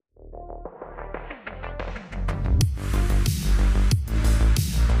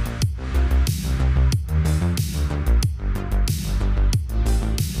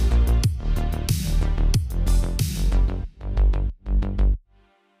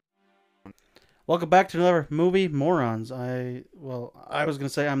Welcome back to another movie, Morons. I was gonna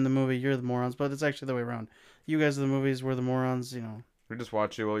say I'm the movie, you're the morons, but it's actually the way around. You guys are the movies, we're the morons. We just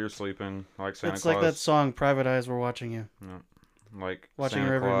watch you while you're sleeping, like Santa It's Claus. like that song, "Private Eyes." We're watching you, Yeah. Like watching Santa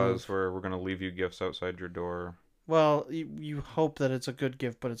your every Claus, move. where we're gonna leave you gifts outside your door. Well, you hope that it's a good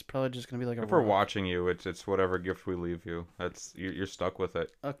gift, but it's probably just gonna be like a If we're rock. watching you, it's whatever gift we leave you. You're stuck with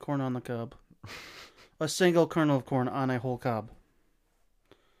it. A corn on the cob, a single kernel of corn on a whole cob.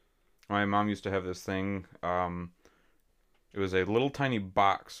 My mom used to have this thing. It was a little tiny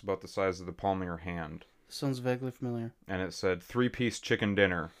box about the size of the palm of your hand, Sounds vaguely familiar. and it said 3-piece chicken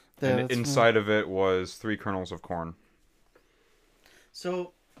dinner, Yeah, and that's inside of it was 3 kernels of corn.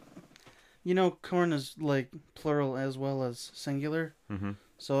 So, corn is like plural as well as singular. Mm-hmm.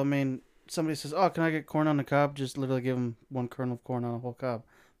 So I mean, somebody says, "Oh, can I get corn on the cob?" Just literally give them one kernel of corn on a whole cob.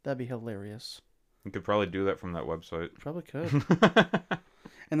 That'd be hilarious. You could probably do that from that website. Probably could.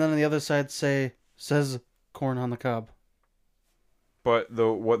 And then on the other side says corn on the cob. But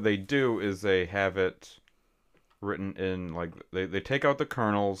what they do is they have it written in, like, they take out the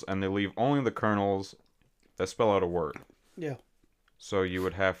kernels and they leave only the kernels that spell out a word. Yeah. So you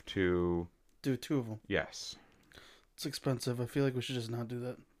would have to... Do two of them. Yes. It's expensive. I feel like we should just not do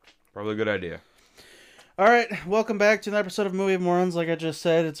that. Probably a good idea. All right. Welcome back to an episode of Movie Morons. Like I just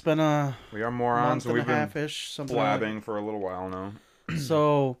said, it's been a We are morons, month and and a we've been half-ish. Something blabbing for a little while now.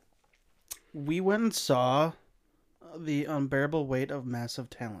 So, we went and saw The Unbearable Weight of Massive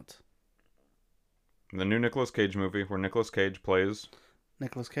Talent. The new Nicolas Cage movie where Nicolas Cage plays...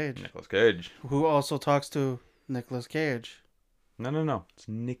 Nicolas Cage. Nicolas Cage. Who also talks to Nicolas Cage. No. It's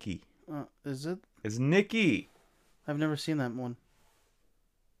Nikki. Is it? It's Nikki. I've never seen that one.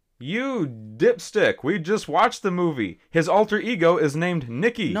 You dipstick. We just watched the movie. His alter ego is named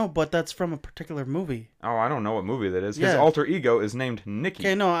Nikki. No, but that's from a particular movie. Oh, I don't know what movie that is. His Yeah. alter ego is named Nikki.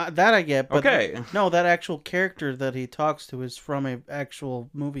 Okay, no, that I get. But Okay. No, that actual character that he talks to is from a actual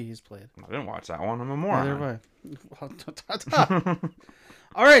movie he's played. I didn't watch that one. I'm a Neither moron. have I.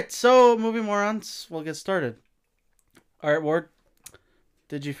 All right, so Movie Morons, we'll get started. All right, Ward,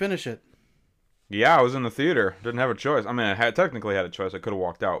 did you finish it? Yeah, I was in the theater. Didn't have a choice. I mean, technically had a choice. I could have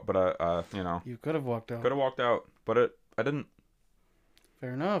walked out, but You could have walked out. could have walked out, but I didn't.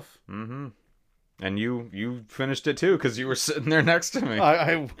 Fair enough. Mm-hmm. And you finished it too because you were sitting there next to me.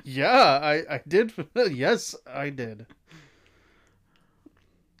 I did. Yes, I did.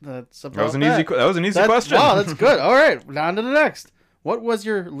 That's about That was an easy. That was an easy That's- question. Wow, that's good. All right, on to the next. What was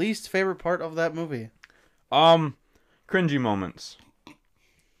your least favorite part of that movie? Cringy moments.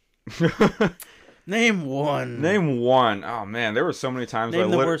 Name one. Name one. Oh man, there were so many times Name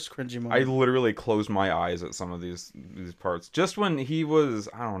the worst cringy I moment. literally closed my eyes at some of these parts. Just when he was,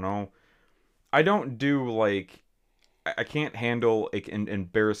 I don't know. I don't do like, I can't handle like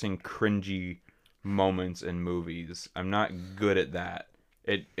embarrassing cringy moments in movies. I'm not good at that.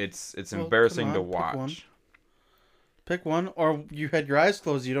 It's Well, embarrassing come to on, pick one. watch. Pick one, or you had your eyes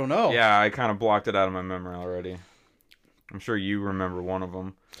closed. You don't know. Yeah, I kind of blocked it out of my memory already. I'm sure you remember one of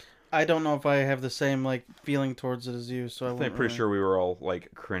them. I don't know if I have the same like feeling towards it as you. So I'm pretty sure we were all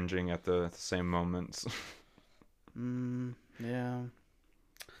like cringing at the same moments. Yeah.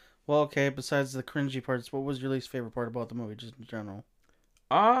 Well, okay. Besides the cringy parts, what was your least favorite part about the movie, just in general?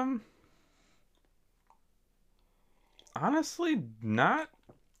 Honestly, not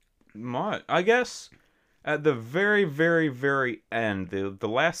much. I guess at the very, very, very end, the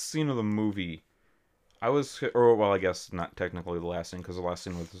last scene of the movie, I guess not technically the last scene, because the last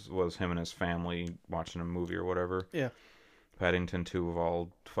scene was him and his family watching a movie or whatever. Yeah. Paddington 2 of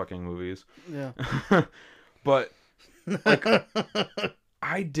all fucking movies. Yeah. But, like,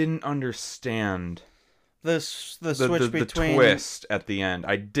 I didn't understand the switch between the twist at the end.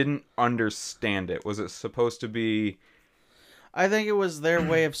 I didn't understand it. Was it supposed to be... I think it was their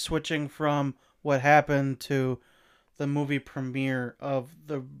way of switching from what happened to the movie premiere of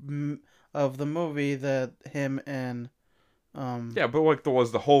the movie that him and Yeah, but like,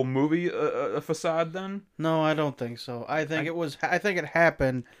 was the whole movie a facade then? No, I don't think so. I think it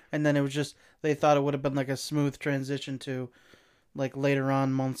happened, and then it was just they thought it would have been like a smooth transition to like later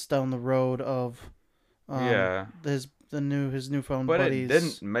on months down the road of Yeah. his newfound But buddies. it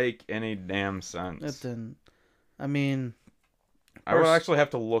didn't make any damn sense. It didn't. I mean, I would actually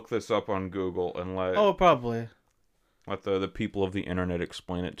have to look this up on Google and oh, probably. let the people of the internet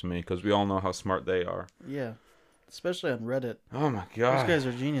explain it to me, because we all know how smart they are. Yeah, especially on Reddit. Oh my god. Those guys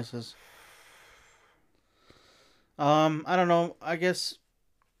are geniuses. I don't know. I guess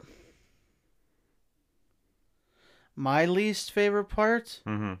my least favorite part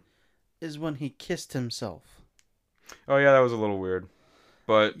Mm-hmm. is when he kissed himself. Oh yeah, that was a little weird.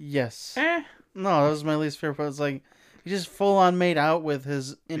 But Yes. No, that was my least favorite part. It's like he just full on made out with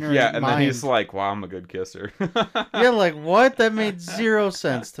his inner Yeah, and then he's mind. like, "Wow, I'm a good kisser." Yeah, like what? That made zero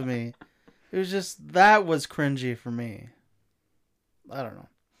sense to me. It was just that was cringy for me. I don't know.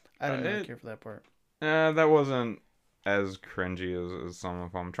 I didn't really it care for that part. that wasn't as cringy as some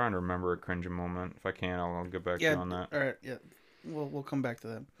of them. I'm trying to remember a cringy moment. If I can, I'll get back to Yeah. you on that. All right. Yeah. We'll come back to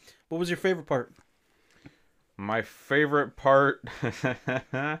that. What was your favorite part? My favorite part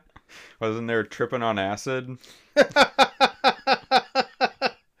wasn't there tripping on acid,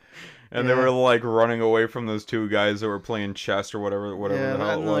 and they were Yeah. like running away from those two guys that were playing chess or whatever Yeah. the hell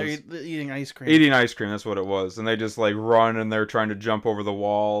it And they're was. eating ice cream. Eating ice cream, that's what it was. And they just like run and they're trying to jump over the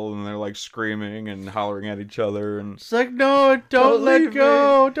wall and they're like screaming and hollering at each other and It's like, no, don't don't let leave me.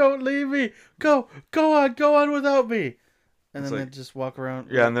 go. Don't leave me. Go on without me. And It's then they like just walk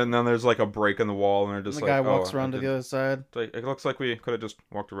around. yeah, and then there's like a break in the wall and they're And just the guy like, walks oh, I around to did. the other side. It's like, it looks like we could have just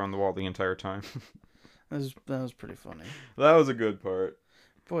walked around the wall the entire time. That was pretty funny. That was a good part.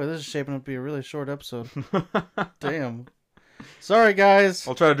 Boy, this is shaping up to be a really short episode. Damn. Sorry, guys.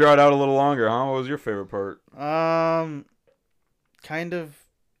 I'll try to draw it out a little longer, huh? What was your favorite part? Kind of.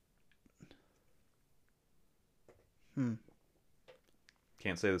 Hmm.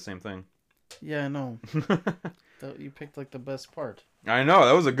 Can't say the same thing. Yeah, I know. You picked like the best part. I know,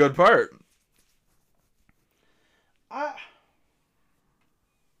 that was a good part. I,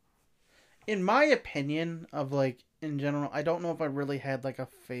 in my opinion, of like in general, I don't know if I really had like a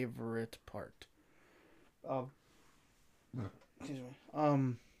favorite part. Um. Excuse me.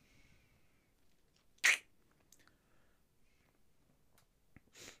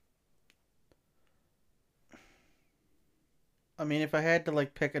 I mean, if I had to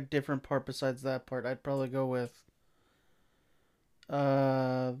like pick a different part besides that part, I'd probably go with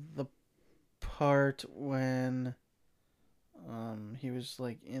the part when he was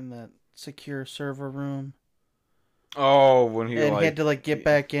like in that secure server room Oh, when he and he had like to like get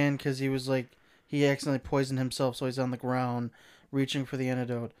back in because he was like he accidentally poisoned himself, so he's on the ground reaching for the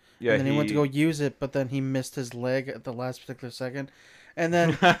antidote. yeah, And then he went to go he use it, but then he missed his leg at the last particular second. And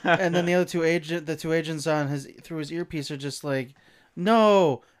then the other the two agents on his through his earpiece are just like,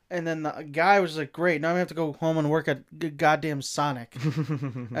 no. And then the guy was like, great, now I have to go home and work at goddamn Sonic.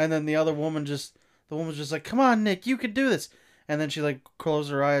 And then the woman was just like, come on, Nick, you could do this. And then she like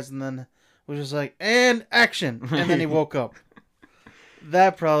closed her eyes and then was just like, and action. And then he woke up.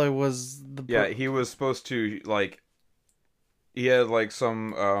 That probably was the Yeah, he was supposed to like he had like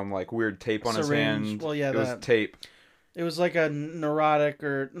some like weird tape on his syringe. hand. Well, yeah, it was that. tape. It was like a neurotic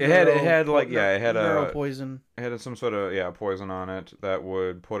or It had like yeah, it had neuro a poison. it had some sort of poison on it that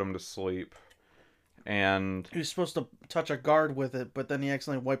would put him to sleep. And He was supposed to touch a guard with it, but then he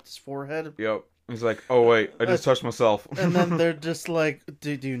accidentally wiped his forehead. yep, he's like, "Oh wait, I just touched myself." And then they're just like,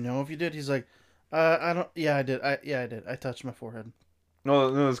 do you know if you did?" He's like, I don't. Yeah, I did. I did. I touched my forehead.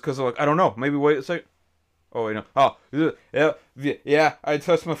 No, it's because like I don't know. Maybe wait a second. Oh wait, no. Oh yeah, I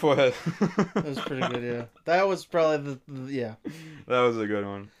touched my forehead. That was pretty good. Yeah, that was probably yeah. That was a good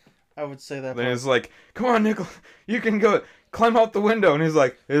one. I would say that. Then Part. he's like, "Come on, Nickel, you can go climb out the window." And he's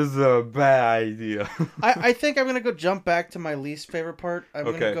like, "It's a bad idea." I think I'm gonna go jump back to my least favorite part. I'm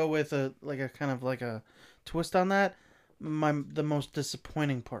Okay. gonna go with a kind of like a twist on that. The most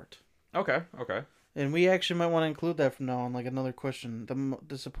disappointing part. Okay. And we actually might want to include that from now on, like another question. The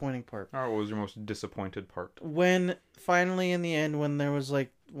disappointing part. All right, what was your most disappointed part? When finally in the end, when there was like,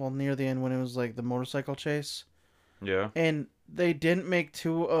 well, near the end, when it was like the motorcycle chase, Yeah. and they didn't make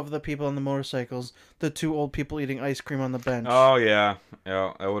two of the people on the motorcycles the two old people eating ice cream on the bench. Oh yeah,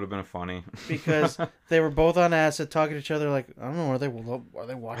 that would have been funny. Because they were both on acid, talking to each other like, I don't know, are they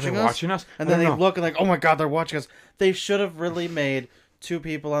watching us? Watching us? And then they look and like, oh my god, they're watching us. They should have really made two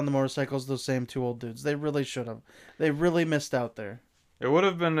people on the motorcycles those same two old dudes. They really should have. They really missed out there. It would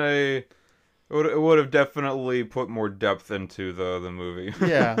have been it would have definitely put more depth into the movie.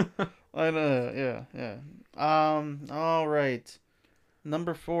 Yeah. I know. Yeah. All right.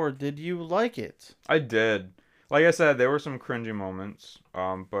 Number 4. Did you like it? I did. Like I said, there were some cringy moments.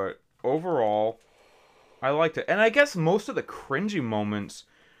 But overall, I liked it. And I guess most of the cringy moments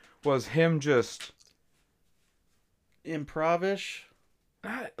was him just Improvish.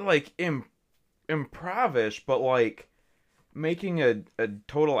 not like improvish, but like making a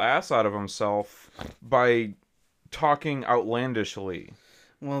total ass out of himself by talking outlandishly.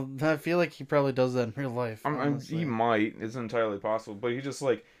 Well, I feel like he probably does that in real life. He might. It's entirely possible. But he just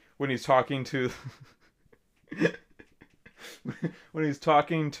like when he's talking to when he's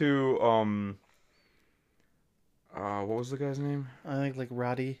talking to what was the guy's name? I think like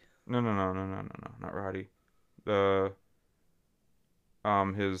Roddy. No, not Roddy. The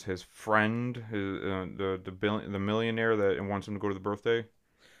his friend, the millionaire that wants him to go to the birthday.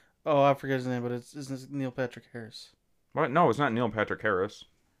 Oh, I forget his name, but it's Neil Patrick Harris. What? No, it's not Neil Patrick Harris.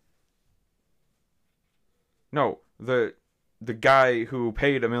 No, the guy who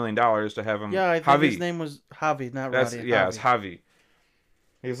paid $1 million to have him. Yeah, I think his name was Javi, not That's Roddy. yeah, Javi. it's Javi.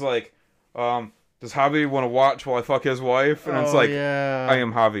 He's like, does Javi want to watch while I fuck his wife? And it's Oh like, yeah, I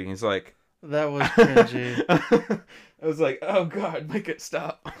am Javi. He's like, that was cringy. I was like, oh god, make it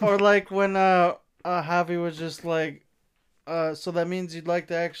stop. Or like when Javi was just like, so that means you'd like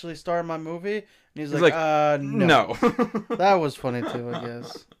to actually star in my movie? And he's like, no. No. That was funny too, I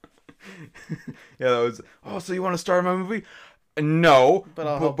guess. Yeah, that was. Oh, so you want to star in my movie? No, But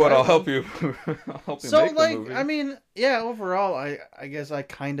I'll help you. I'll help you So make like, the movie. I mean, yeah, overall, I guess I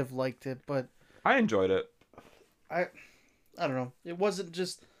kind of liked it, but I enjoyed it. I don't know. It wasn't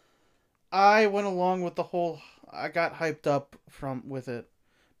just. I went along with the whole. I got hyped up with it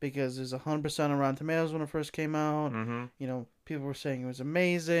because it was 100% on Rotten Tomatoes when it first came out. Mm-hmm. You know, people were saying it was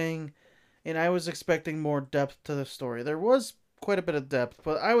amazing, and I was expecting more depth to the story. There was quite a bit of depth,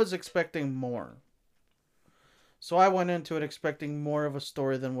 but I was expecting more. So I went into it expecting more of a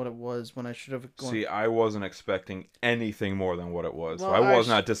story than what it was when I should have gone. See, I wasn't expecting anything more than what it was. Well, So I was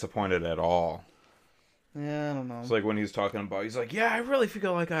not disappointed at all. Yeah, I don't know. It's like when he's talking about, he's like, yeah, I really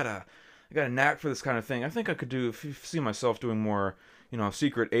feel like I got a knack for this kind of thing. I think I could see myself doing more,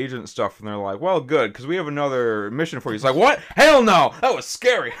 secret agent stuff. And they're like, well, good, because we have another mission for you. He's like, what? Hell no! That was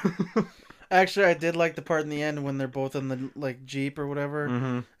scary. Actually, I did like the part in the end when they're both in the like Jeep or whatever,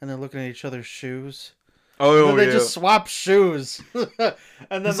 Mm-hmm. and they're looking at each other's shoes. Oh, And then they yeah. just swap shoes, and then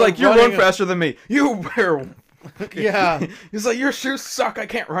It's they're like, you run running- faster than me. You wear... Yeah, He's like, your shoes suck. I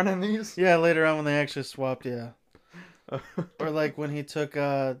can't run in these. yeah. Later on, when they actually swapped, yeah. Or like when he took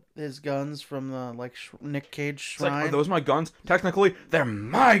his guns from the Nick Cage It's shrine. like, are those my guns? Technically, they're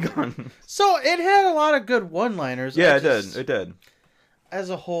my guns. So it had a lot of good one-liners. Yeah, It it did. As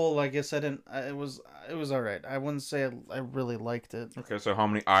a whole, I guess I didn't. It was all right. I wouldn't say I really liked it. Okay, so how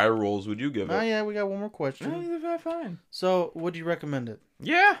many eye rolls would you give it? Oh yeah, we got one more question. Fine. So, would you recommend it?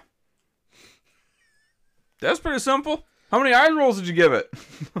 Yeah. That's pretty simple. How many eye rolls did you give it?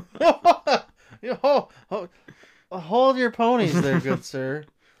 Hold your ponies there, good sir.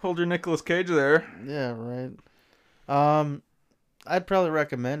 Hold your Nicolas Cage there. Yeah, right. I'd probably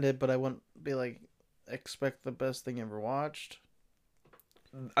recommend it, but I wouldn't be like expect the best thing ever watched.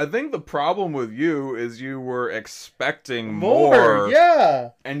 I think the problem with you is you were expecting more.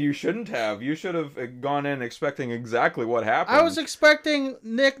 Yeah. And you shouldn't have. You should have gone in expecting exactly what happened. I was expecting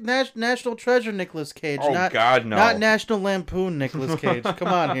National Treasure Nicolas Cage. Oh, God, no. Not National Lampoon Nicolas Cage.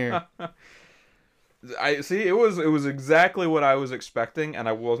 Come on here. I see. It was exactly what I was expecting, and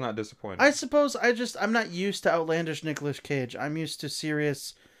I was not disappointed. I suppose I'm not used to outlandish Nicolas Cage. I'm used to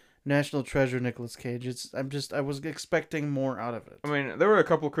serious National Treasure Nicolas Cage. I was expecting more out of it. I mean, there were a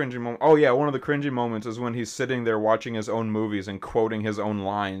couple cringy moments. Oh yeah, one of the cringy moments is when he's sitting there watching his own movies and quoting his own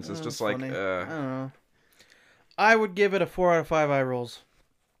lines. It's just like, funny. I don't know. I would give it a 4 out of 5 eye rolls.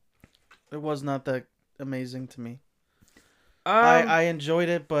 It was not that amazing to me. I enjoyed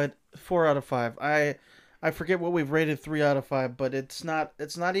it, but 4 out of 5. I forget what we've rated 3 out of 5, but it's not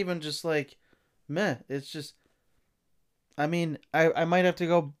even just like meh. It's just, I mean, I might have to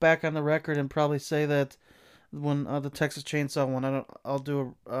go back on the record and probably say that when the Texas Chainsaw one, I'll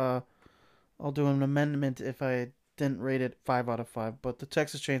do an amendment if I didn't rate it 5 out of 5. But the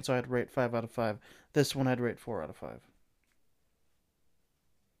Texas Chainsaw I'd rate 5 out of 5. This one I'd rate 4 out of 5.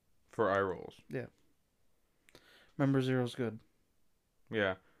 for eye rolls. Yeah. Remember, zero's good.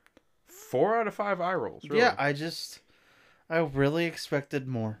 Yeah. 4 out of 5 eye rolls. Really. Yeah, I really expected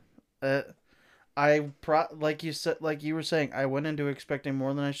more. Like you said, like you were saying, I went into expecting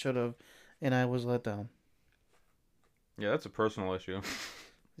more than I should have, and I was let down. Yeah, that's a personal issue.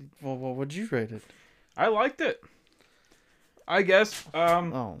 Well, what would you rate it? I liked it. I guess.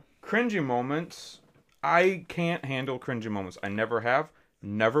 Oh, Cringy moments. I can't handle cringy moments. I never have,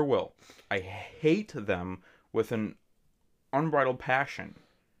 never will. I hate them with an unbridled passion.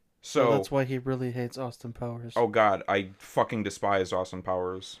 So that's why he really hates Austin Powers. Oh God, I fucking despise Austin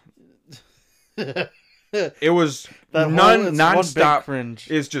Powers. It was non-stop cringe.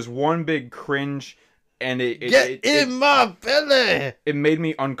 It's just one big cringe, and Get in my belly. It made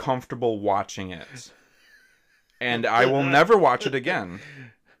me uncomfortable watching it, and I will never watch it again.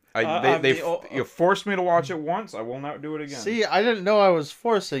 You forced me to watch it once. I will not do it again. See, I didn't know I was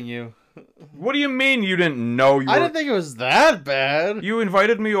forcing you. What do you mean you didn't know you were... I didn't think it was that bad. You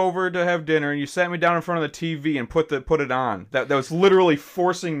invited me over to have dinner, and you sat me down in front of the TV and put it on. That was literally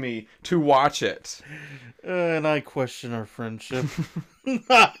forcing me to watch it. And I question our friendship. You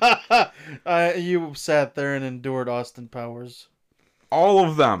sat there and endured Austin Powers. All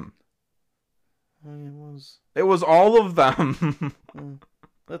of them. I mean, it was. It was all of them.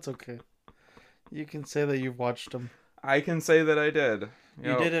 That's okay. You can say that you've watched them. I can say that I did.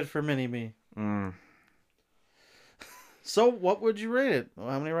 You did it for Mini-Me. Mm. So, what would you rate it?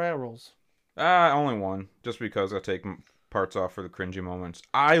 How many riot rolls? Only one. Just because I take parts off for the cringy moments.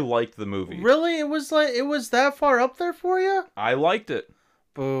 I liked the movie. Really? It was that far up there for you? I liked it.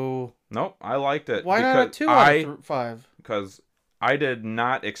 Boo. Nope, I liked it. Why not a 2 out of 5? Because I did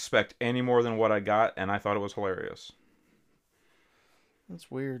not expect any more than what I got, and I thought it was hilarious.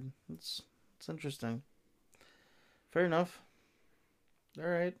 That's weird. It's interesting. Fair enough. All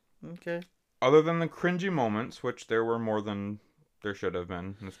right. Okay. Other than the cringy moments, which there were more than there should have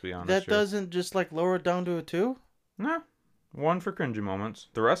been, let's be honest. That doesn't just like lower it down to a 2? No. 1 for cringy moments.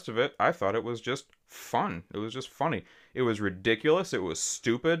 The rest of it, I thought it was just fun. It was just funny. It was ridiculous. It was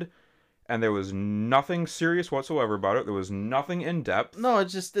stupid. And there was nothing serious whatsoever about it. There was nothing in depth. No,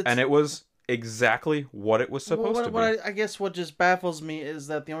 it's and it was exactly what it was supposed to be. I guess what just baffles me is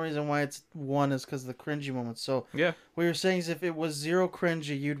that the only reason why it's 1 is because of the cringy moments. So yeah, what you're saying is if it was 0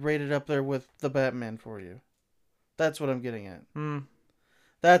 cringy, you'd rate it up there with the Batman for you. That's what I'm getting at.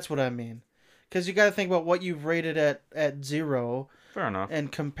 That's what I mean. Because you got to think about what you've rated at 0. Fair enough.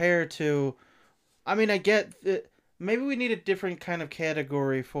 And compare to, I mean, I get it. Maybe we need a different kind of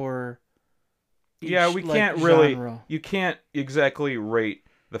category for. Yeah, we can't really. You can't exactly rate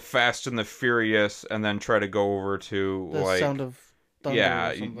the Fast and the Furious and then try to go over to the Sound of Thunder.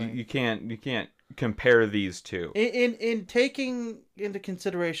 Yeah, you can't compare these two. In taking into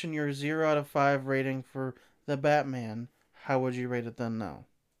consideration your 0 out of 5 rating for the Batman, how would you rate it then now?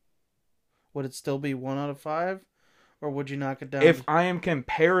 Would it still be 1 out of 5, or would you knock it down? If I am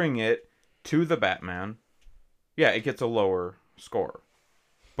comparing it to the Batman, yeah, it gets a lower score.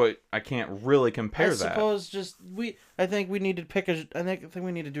 But I can't really compare that. I suppose I think we need to pick I think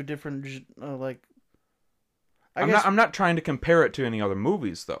we need to do different I'm not trying to compare it to any other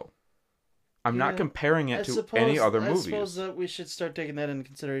movies though. I'm not comparing it to any other movies. I suppose that we should start taking that into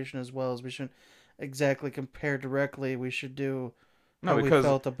consideration as well, as we shouldn't exactly compare directly. We should do how we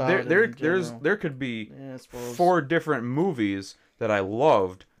felt about there could be 4 different movies that I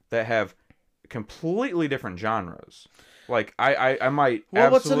loved that have completely different genres. Like, I might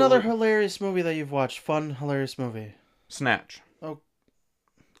what's another hilarious movie that you've watched? Fun, hilarious movie? Snatch. Oh.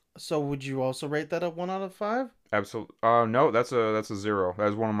 So would you also rate that a 1 out of 5? Absolutely. No, that's a 0. That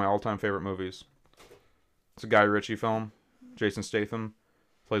is one of my all-time favorite movies. It's a Guy Ritchie film. Jason Statham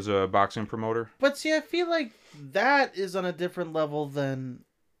plays a boxing promoter. But see, I feel like that is on a different level than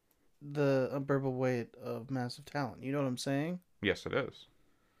the unbearable weight of massive talent. You know what I'm saying? Yes, it is.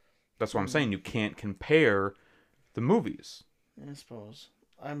 That's what I'm saying. You can't compare the movies. I suppose.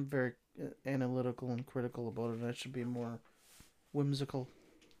 I'm very analytical and critical about it. I should be more whimsical.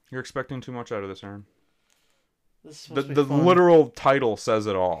 You're expecting too much out of this, Aaron. The literal title says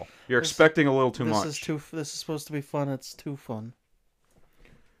it all. You're expecting a little too much. This is supposed to be fun. It's too fun.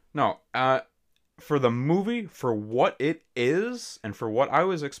 No, for the movie, for what it is, and for what I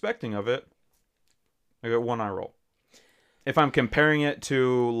was expecting of it, I got 1 eye roll. If I'm comparing it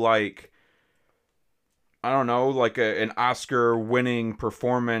to, like, I don't know, like an Oscar-winning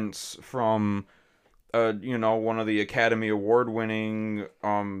performance from, one of the Academy Award-winning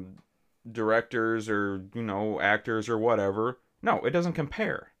directors or, actors or whatever, no, it doesn't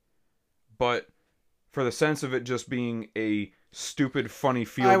compare. But for the sense of it just being a stupid, funny,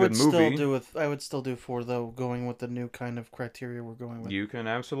 feel-good movie, I would still do 4 though, going with the new kind of criteria we're going with. You can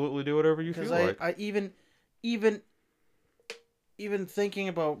absolutely do whatever you feel like. I even thinking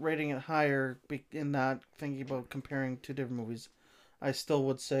about rating it higher and not thinking about comparing 2 different movies, I still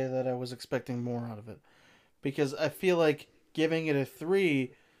would say that I was expecting more out of it. Because I feel like giving it a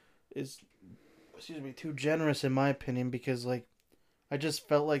 3 is, too generous in my opinion, because, like, I just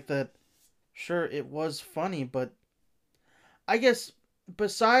felt like that, sure, it was funny, but I guess,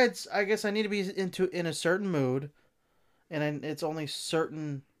 I need to be in a certain mood, and it's only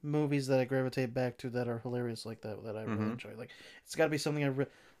certain movies that I gravitate back to that are hilarious like that I really enjoy. Like, it's got to be something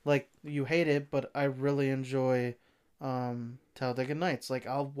like, you hate it, but I really enjoy Talladega Nights. Like,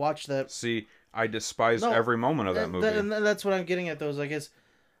 I'll watch that. See, I despise every moment of that movie. And that's what I'm getting at, those. I guess,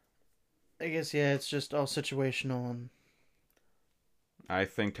 yeah, it's just all situational. And I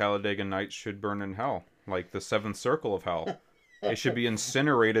think Talladega Nights should burn in hell, like the 7th circle of hell. It should be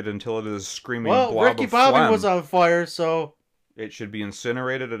incinerated until it is a screaming blob Ricky of Bobby phlegm. was on fire, so It should be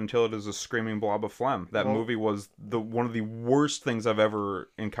incinerated until it is a screaming blob of phlegm. That Well, movie was one of the worst things I've ever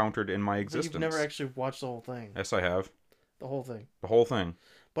encountered in my but you've never existence. actually watched the whole thing. Yes, I have. The whole thing. The whole thing.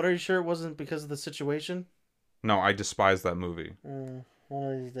 But are you sure it wasn't because of the situation? No, I despise that movie.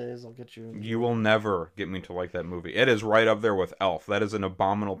 One of these days I'll get you. You will never get me to like that movie. It is right up there with Elf. That is an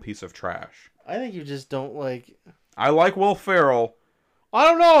abominable piece of trash. I think you just don't like. I like Will Ferrell I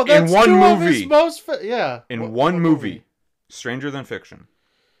don't know. That's in one two of movie. his most. Yeah. In What one movie. Stranger Than Fiction.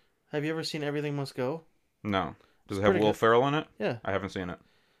 Have you ever seen Everything Must Go? No. Does it It's have pretty Will good. Ferrell in it? Yeah. I haven't seen it.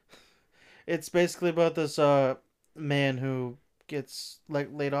 It's basically about this man who gets like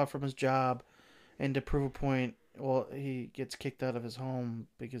laid off from his job, and to prove a point, well, he gets kicked out of his home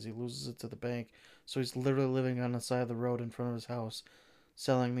because he loses it to the bank. So he's literally living on the side of the road in front of his house,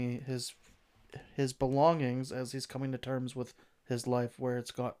 selling me his belongings as he's coming to terms with his life where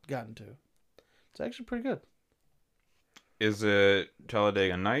it's gotten to. It's actually pretty good. Is it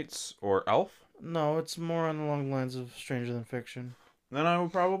Talladega Nights or Elf? No, it's more along the lines of Stranger Than Fiction. Then I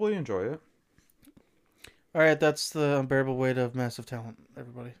would probably enjoy it. All right, that's the unbearable weight of massive talent,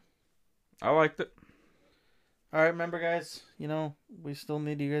 everybody. I liked it. All right, remember, guys, we still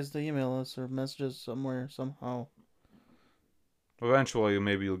need you guys to email us or message us somewhere, somehow. Eventually,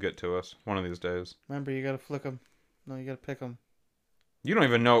 maybe you'll get to us one of these days. Remember, you got to flick them. No, you got to pick them. You don't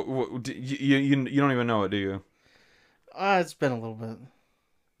even know. You don't even know it, do you? It's been a little bit.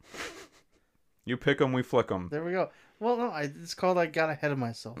 You pick them, we flick them. There we go. Well, no, it's called I got ahead of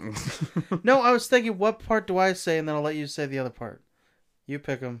myself. No, I was thinking, what part do I say, and then I'll let you say the other part. You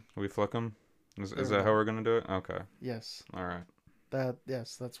pick them. We flick them? Is There we that go. how we're going to do it? Okay. Yes. All right.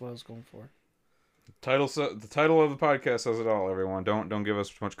 Yes, that's what I was going for. The title of the podcast says it all, everyone. Don't give us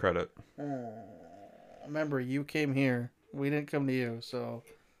too much credit. Remember, you came here. We didn't come to you, so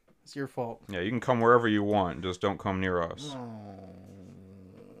it's your fault. Yeah, you can come wherever you want. Just don't come near us.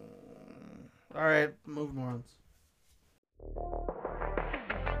 All right, moving on.